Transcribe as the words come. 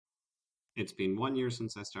It's been 1 year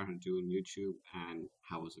since I started doing YouTube, and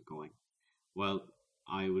how is it going? Well,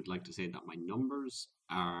 I would like to say that my numbers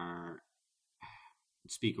are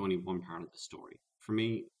speak only one part of the story. For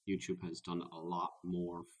me, YouTube has done a lot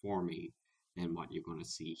more for me than what you're going to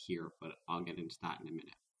see here, but I'll get into that in a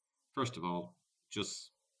minute. First of all,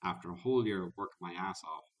 just after a whole year of working my ass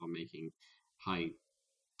off on making high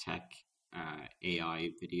tech AI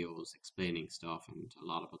videos explaining stuff and a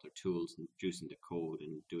lot of other tools and producing the code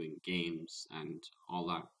and doing games and all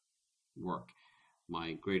that work.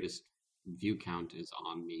 My greatest view count is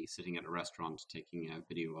on me sitting at a restaurant taking a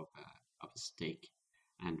video of a steak.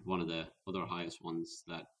 And one of the other highest ones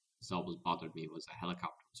that has always bothered me was a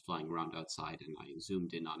helicopter was flying around outside and I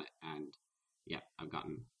zoomed in on it. And yeah, I've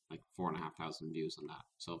gotten like 4,500 views on that.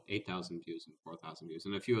 So 8,000 views and 4,000 views.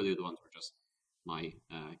 And a few of the other ones were just my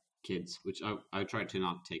kids, which I try to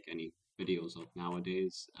not take any videos of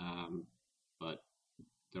nowadays, but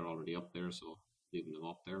they're already up there, so leaving them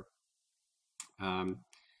up there. Um,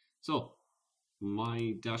 so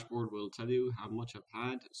my dashboard will tell you how much I've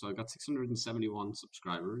had. So I got 671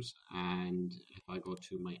 subscribers, and if I go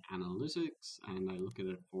to my analytics and I look at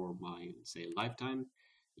it for my say lifetime,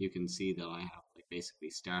 you can see that I have like basically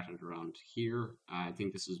started around here. I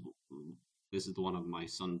think this is the one of my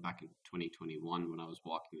son back in 2021 when I was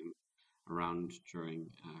walking him around during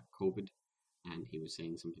COVID, and he was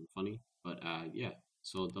saying something funny. But yeah,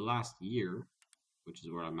 so the last year, which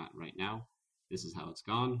is where I'm at right now, this is how it's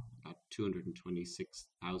gone. I got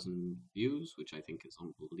 226,000 views, which I think is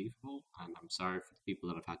unbelievable. And I'm sorry for the people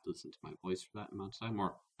that have had to listen to my voice for that amount of time,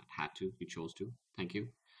 or had to, you chose to. Thank you.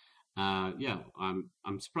 Yeah,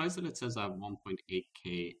 I'm surprised that it says I have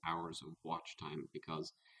 1.8K hours of watch time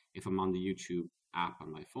because if I'm on the YouTube app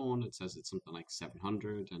on my phone, it says it's something like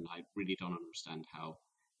 700, and I really don't understand how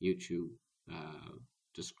YouTube uh,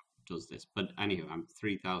 just does this. But anyhow, I'm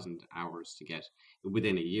 3,000 hours to get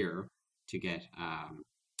within a year to get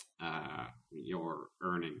your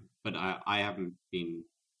earning. But I haven't been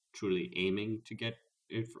truly aiming to get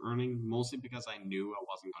it for earning, mostly because I knew I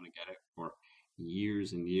wasn't going to get it for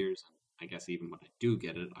years and years. And I guess even when I do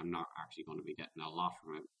get it, I'm not actually going to be getting a lot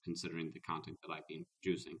from it, considering the content that I've been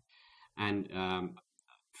producing. And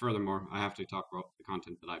furthermore, I have to talk about the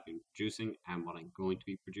content that I've been producing and what I'm going to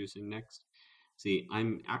be producing next. See,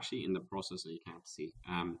 I'm actually in the process, so you can't see,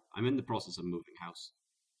 I'm in the process of moving house.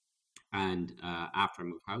 And after I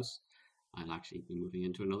move house, I'll actually be moving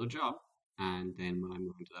into another job. And then when I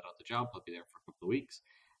move into that other job, I'll be there for a couple of weeks.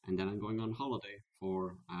 And then I'm going on holiday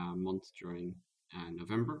for a month during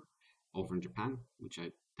November over in Japan, which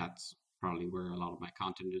that's probably where a lot of my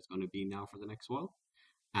content is going to be now for the next while.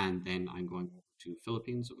 And then I'm going to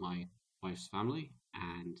Philippines with my wife's family,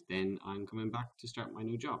 and then I'm coming back to start my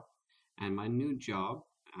new job. And my new job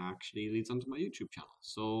actually leads onto my YouTube channel.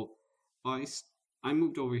 So I I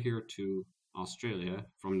moved over here to Australia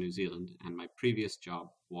from New Zealand, and my previous job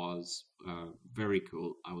was very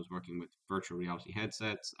cool. I was working with virtual reality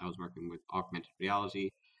headsets. I was working with augmented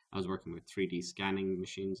reality. I was working with 3D scanning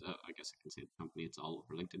machines. I guess I can say the company, it's all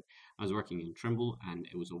over LinkedIn. I was working in Trimble, and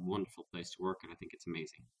it was a wonderful place to work, and I think it's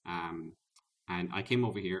amazing. And I came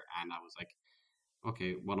over here, and I was like,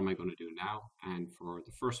 okay, what am I going to do now? And for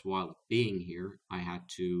the first while of being here, I had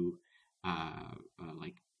to,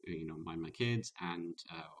 like, mind my kids, and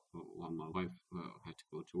while my wife had to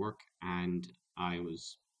go to work, and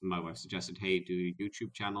my wife suggested, hey, do a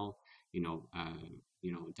YouTube channel,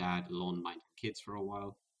 dad alone minding kids for a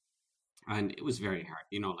while, and it was very hard.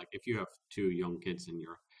 Like if you have two young kids and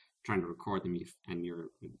you're trying to record them, and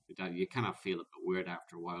you kind of feel a bit weird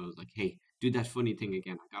after a while. It's like, hey, do that funny thing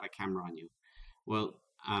again. I got a camera on you. Well,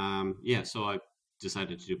 yeah. So I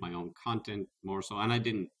decided to do my own content more so, and I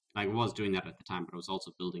didn't. I was doing that at the time, but I was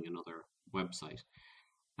also building another website.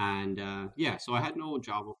 And yeah, so I had no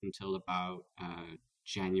job up until about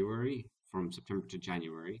January, from September to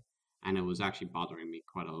January, and it was actually bothering me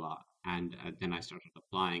quite a lot. And then I started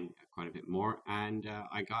applying quite a bit more, and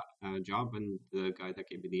I got a job. And the guy that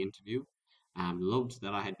gave me the interview loved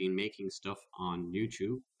that I had been making stuff on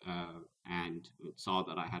YouTube, and saw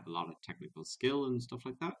that I had a lot of technical skill and stuff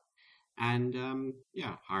like that, and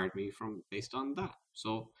yeah, hired me from based on that.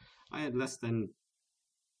 So I had less than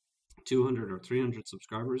 200 or 300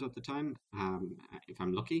 subscribers at the time, if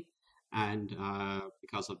I'm lucky. And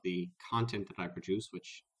because of the content that I produce,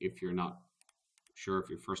 which if you're not sure if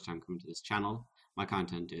you're first time coming to this channel, my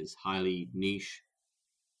content is highly niche.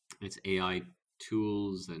 It's AI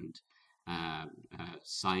tools and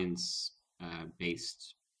science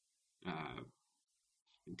based uh,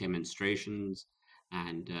 demonstrations,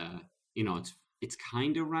 and it's it's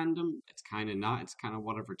kind of random. It's kind of not. It's kind of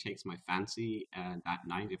whatever takes my fancy that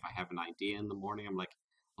night. If I have an idea in the morning, I'm like,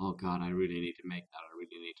 oh God, I really need to make that. I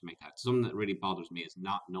really need to make that. Something that really bothers me is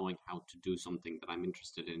not knowing how to do something that I'm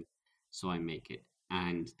interested in. So I make it.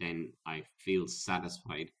 And then I feel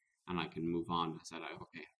satisfied and I can move on. I said,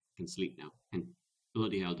 okay, I can sleep now. And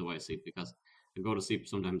bloody hell do I sleep because I go to sleep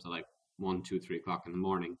sometimes at like 1, 2, 3 o'clock in the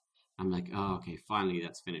morning. I'm like, oh, okay, finally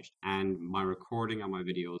that's finished. And my recording on my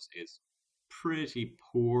videos is pretty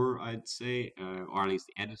poor, I'd say, or at least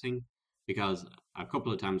the editing, because a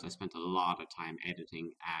couple of times I spent a lot of time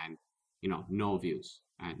editing and, no views.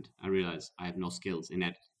 And I realized I have no skills in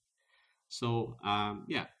editing. So,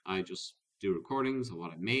 yeah, I just do recordings of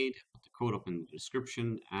what I made, put the code up in the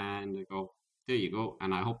description, and I go, there you go.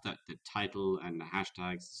 And I hope that the title and the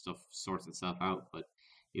hashtags and stuff sorts itself out. But,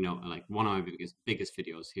 like one of my biggest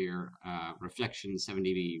videos here, Reflection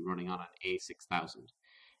 7dB running on an A6000.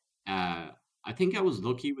 I think I was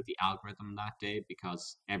lucky with the algorithm that day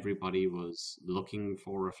because everybody was looking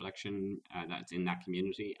for Reflection that's in that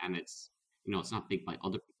community, and it's not big by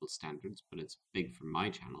other people's standards, but it's big for my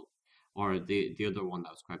channel. Or the other one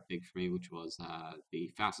that was quite big for me, which was the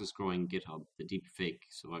fastest growing GitHub, the deep fake.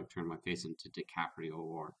 So I turned my face into DiCaprio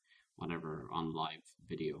or whatever on live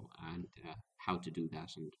video, and how to do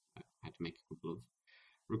that, and I had to make a couple of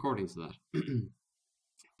recordings of that.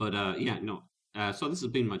 But yeah, no. So this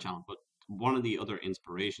has been my channel, but one of the other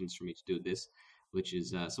inspirations for me to do this, which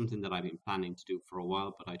is something that I've been planning to do for a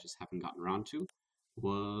while, but I just haven't gotten around to,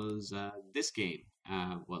 was this game.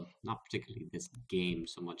 Well, not particularly this game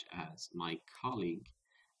so much as my colleague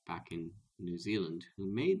back in New Zealand who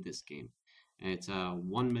made this game. It's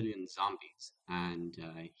 1 Million Zombies, and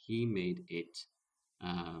he made it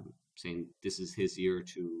saying this is his year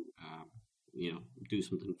to, do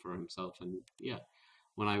something for himself. And yeah,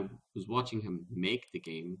 when I was watching him make the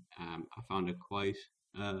game, I found it quite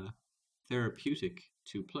therapeutic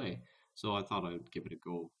to play. So I thought I would give it a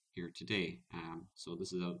go here today. So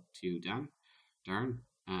this is out to you, Darren.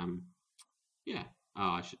 Yeah,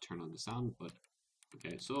 I should turn on the sound, but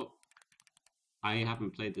okay. So I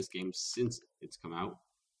haven't played this game since it's come out,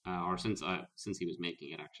 or since he was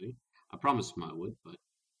making it. Actually, I promised him I would, but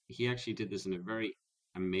he actually did this in a very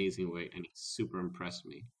amazing way, and he super impressed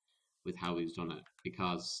me with how he's done it.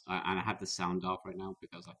 Because and I have the sound off right now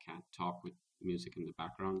because I can't talk with music in the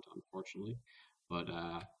background, unfortunately. But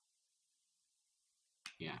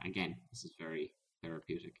yeah, again, this is very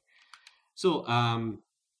therapeutic. So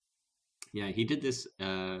yeah, he did this.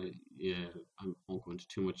 Yeah, I won't go into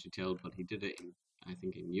too much detail, but he did it in, I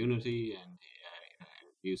think, in Unity, and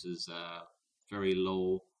uses very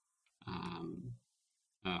low.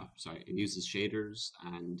 Sorry, it uses shaders,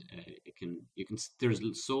 and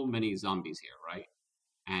There's so many zombies here, right?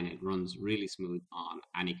 And it runs really smooth on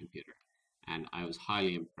any computer. And I was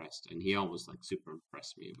highly impressed, and he always like super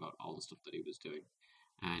impressed me about all the stuff that he was doing.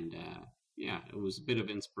 And yeah, it was a bit of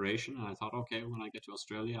inspiration, and I thought, okay, when I get to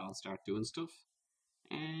Australia, I'll start doing stuff.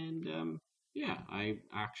 And yeah, I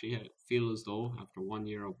actually feel as though after 1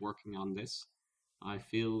 year of working on this, I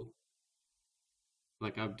feel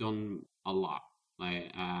like I've done a lot.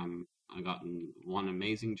 I got one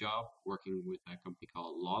amazing job working with a company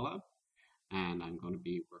called LawLab, and I'm going to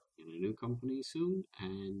be working in a new company soon,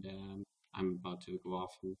 and I'm about to go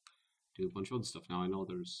off and do a bunch of other stuff. Now I know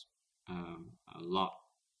there's a lot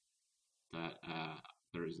that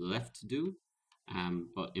there is left to do,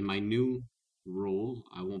 but in my new role,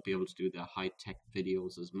 I won't be able to do the high-tech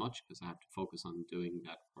videos as much because I have to focus on doing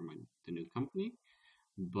that for the new company.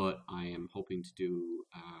 But I am hoping to do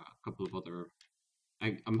a couple of other.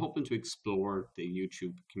 I'm hoping to explore the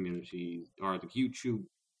YouTube community or the YouTube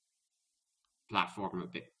platform a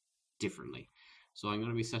bit differently. So I'm going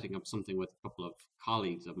to be setting up something with a couple of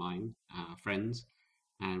colleagues of mine, friends,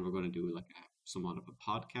 and we're going to do like somewhat of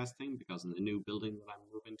a podcast thing because in the new building that I'm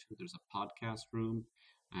moving to, there's a podcast room,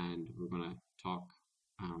 and we're going to talk,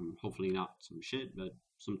 hopefully not some shit, but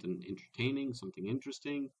something entertaining, something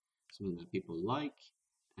interesting, something that people like,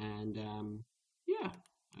 and yeah,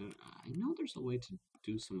 I know there's a way to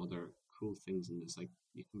do some other cool things in this. Like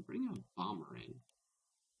you can bring a bomber in.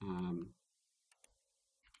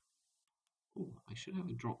 Oh, I should have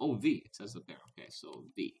a drone. Oh, V. It says up there. Okay, so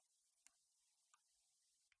V.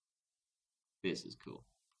 This is cool.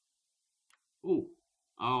 Oh,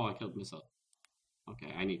 I killed myself.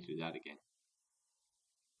 Okay, I need to do that again.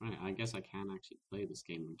 Right, I guess I can actually play this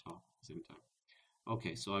game and talk at the same time.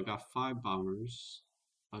 Okay, so I got 5 bombers,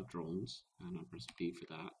 5 drones, and I'll press B for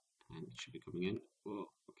that, and it should be coming in. Whoa,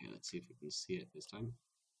 okay, let's see if we can see it this time.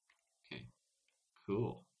 Okay,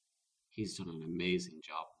 cool. He's done an amazing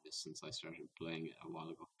job in this since I started playing it a while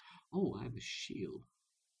ago. Oh, I have a shield.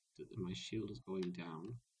 My shield is going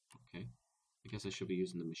down. Okay. I guess I should be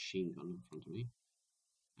using the machine gun in front of me.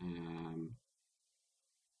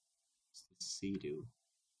 What's the C do?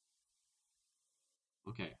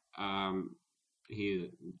 Okay. Darren's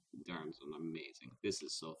amazing. This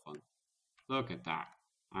is so fun. Look at that.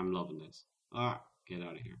 I'm loving this. Ah, get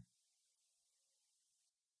out of here.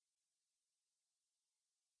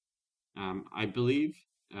 I believe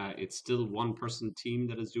it's still one person team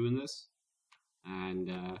that is doing this,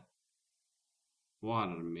 and what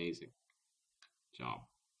an amazing job.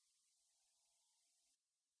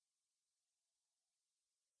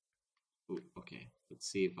 Ooh, okay, let's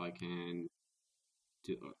see if I can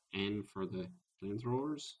do N for the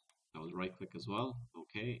flamethrowers. That was right click as well.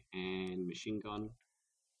 Okay, and machine gun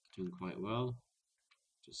doing quite well.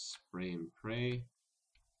 Just spray and pray.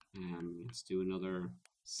 Let's do another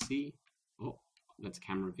C. Oh, that's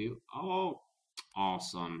camera view. Oh,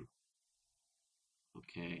 awesome.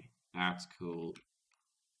 Okay, that's cool.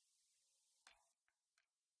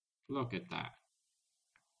 Look at that.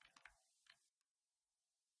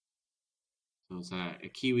 So it's a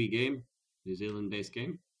Kiwi game, New Zealand-based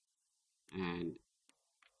game, and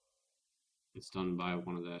it's done by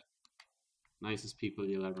one of the nicest people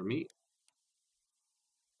you'll ever meet,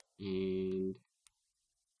 and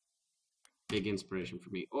big inspiration for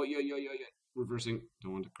me. Oh, yeah, reversing.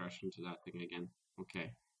 Don't want to crash into that thing again.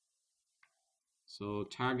 Okay. So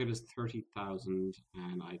target is 30,000,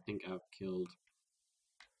 and I think I've killed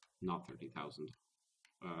not 30,000.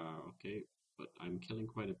 Okay, but I'm killing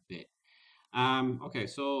quite a bit. Okay,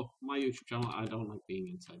 so my YouTube channel, I don't like being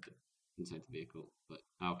inside the vehicle, but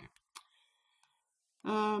okay.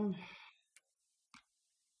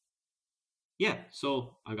 Yeah,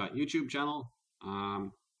 so I got YouTube channel. I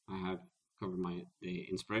have covered the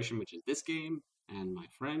inspiration, which is this game, and my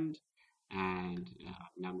friend, and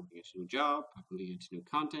now moving into a new job, I'm moving into new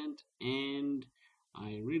content, and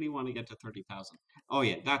I really want to get to 30,000. Oh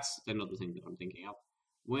yeah, that's another thing that I'm thinking of.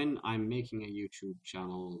 When I'm making a YouTube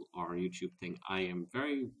channel or a YouTube thing, I am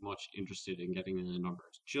very much interested in getting in the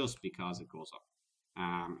numbers just because it goes up.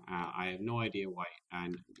 I have no idea why,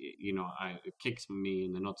 and you know, it kicks me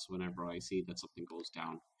in the nuts whenever I see that something goes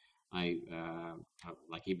down. I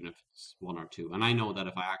like even if it's one or two, and I know that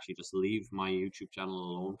if I actually just leave my YouTube channel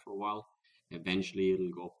alone for a while, eventually it'll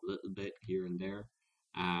go up a little bit here and there.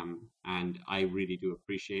 And I really do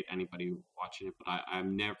appreciate anybody watching it, but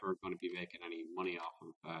I'm never going to be making any money off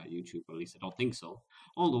of YouTube, or at least I don't think so.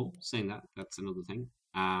 Although, saying that, that's another thing.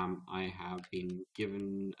 I have been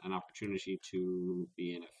given an opportunity to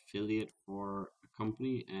be an affiliate for a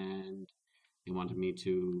company, and they wanted me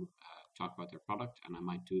to talk about their product, and I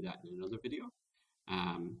might do that in another video.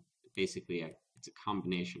 Basically, it's a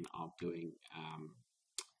combination of doing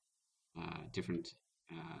different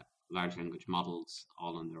large language models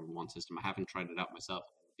all under one system. I haven't tried it out myself.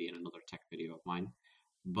 It'll be in another tech video of mine.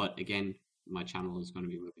 But again, my channel is going to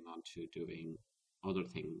be moving on to doing other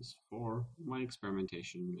things for my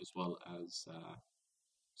experimentation, as well as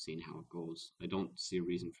seeing how it goes. I don't see a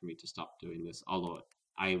reason for me to stop doing this, although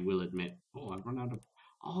I will admit, oh, I've run out of,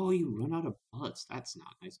 oh, you run out of bullets. That's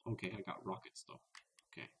not nice. Okay, I got rockets though.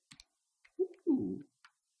 Okay. Ooh.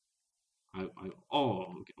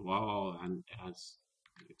 Oh, okay. Wow, and it has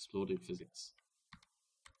exploding physics.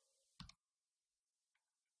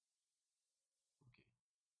 Okay,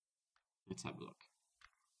 let's have a look.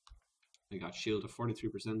 I got shield of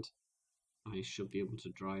 43%. I should be able to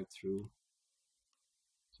drive through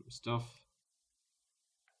some stuff.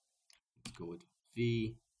 Let's go with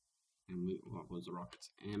V, and what was the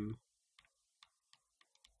rockets? M.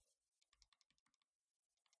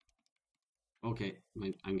 Okay,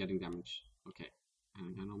 I'm getting damage. Okay, and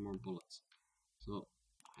I got no more bullets. So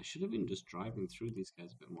I should have been just driving through these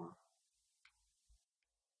guys a bit more.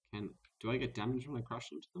 Do I get damage when I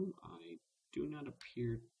crash into them? I do not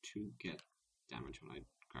appear to get damage when I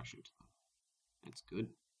crash into them. That's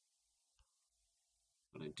good.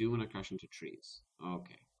 But I do when I crash into trees.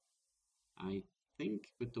 Okay. I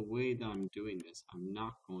think with the way that I'm doing this, I'm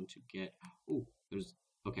not going to get... Oh,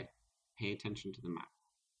 okay. Pay attention to the map.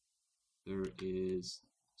 There is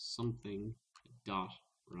something, a dot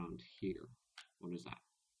around here. What is that?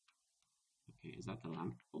 Okay, is that the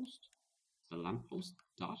lamppost? Is the lamppost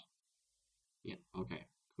dot? Yeah, okay,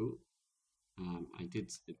 cool. I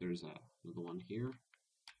did see there's another one here.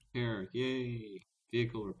 Repair, yay!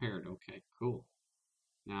 Vehicle repaired, okay, cool.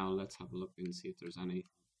 Now let's have a look and see if there's any.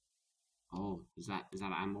 Oh, is that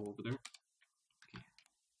ammo over there? Okay.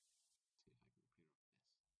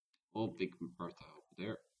 Oh, big Bertha over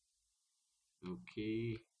there.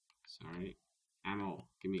 Okay, sorry. Ammo.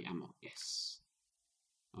 Give me ammo. Yes.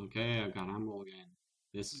 Okay, I got ammo again.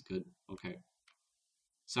 This is good. Okay.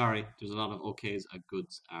 Sorry, there's a lot of okays and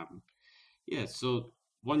goods. Yeah, so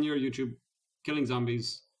 1 year YouTube, killing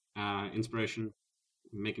zombies, inspiration,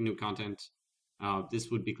 making new content. This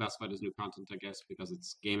would be classified as new content, I guess, because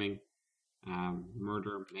it's gaming.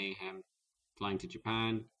 Murder, mayhem, flying to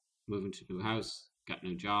Japan, moving to a new house, got a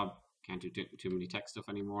new job, can't do too many tech stuff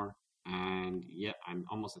anymore. And yeah, I'm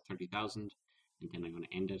almost at 30,000, and then I'm going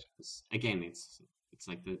to end it. 'Cause again, it's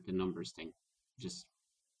like the numbers thing. Just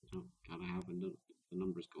gotta have the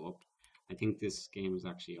numbers go up. I think this game is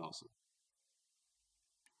actually awesome.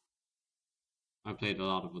 I played a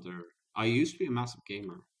lot of other. I used to be a massive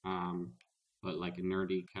gamer, but like a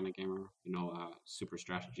nerdy kind of gamer, super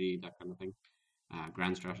strategy, that kind of thing,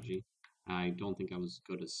 grand strategy. I don't think I was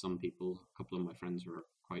good as some people. A couple of my friends were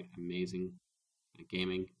quite amazing at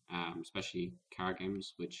gaming, especially car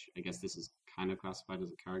games, which I guess this is kind of classified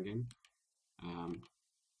as a car game. Um,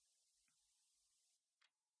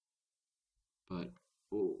 but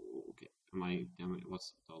oh, okay. Am I? Damn it! What's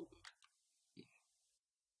it all about? Yeah,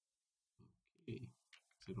 okay.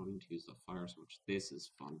 So I don't need to use the fire so much. This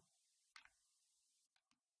is fun.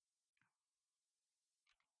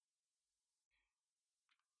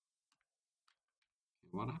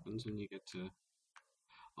 What happens when you get to?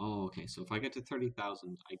 Oh, okay. So if I get to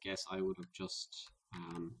 30,000, I guess I would have just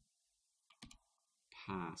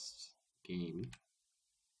passed game.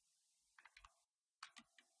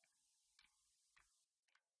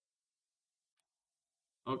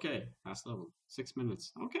 Okay, past level. 6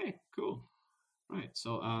 minutes. Okay, cool. Right.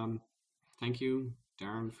 So thank you,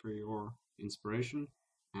 Darren, for your inspiration,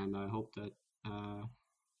 and I hope that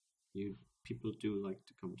you people do like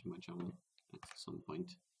to come to my channel at some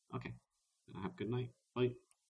point. Okay. Have a good night. Bye.